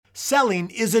Selling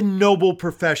is a noble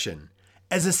profession.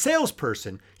 As a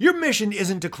salesperson, your mission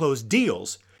isn't to close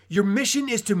deals. Your mission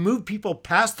is to move people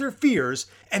past their fears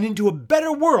and into a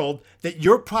better world that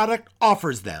your product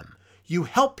offers them. You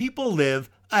help people live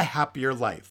a happier life.